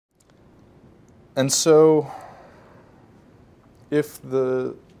And so if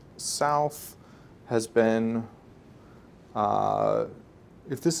the South has been,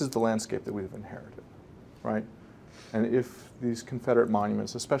 if this is the landscape that we've inherited, right? And if these Confederate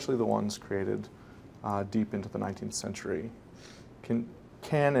monuments, especially the ones created deep into the 19th century, can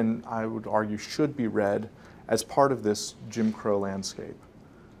and I would argue should be read as part of this Jim Crow landscape.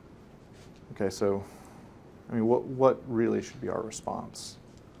 Okay, so, I mean, what really should be our response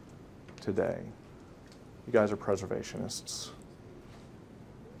today? You guys are preservationists.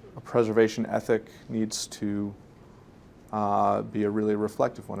 A preservation ethic needs to be a really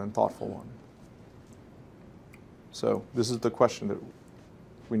reflective one and thoughtful one. So this is the question that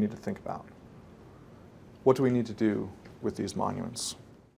we need to think about. What do we need to do with these monuments?